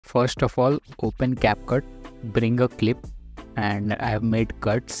First of all, open Capcut, bring a clip, and I have made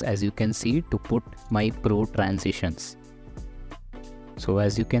cuts, as you can see, to put my pro transitions. So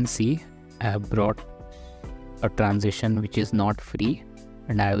as you can see, I have brought a transition which is not free,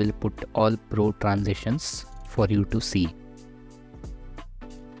 and I will put all pro transitions for you to see.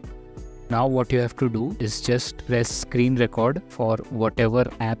 Now what you have to do is just press screen record for whatever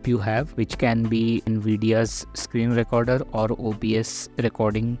app you have, which can be NVIDIA's screen recorder or OBS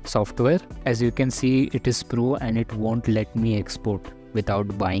recording software. As you can see, it is pro and it won't let me export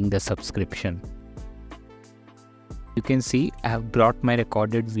without buying the subscription. You can see I have brought my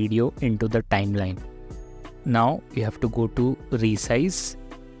recorded video into the timeline. Now you have to go to resize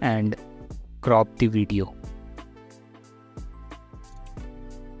and crop the video.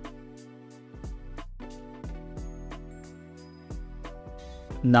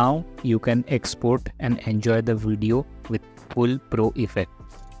 Now you can export and enjoy the video with full pro effect.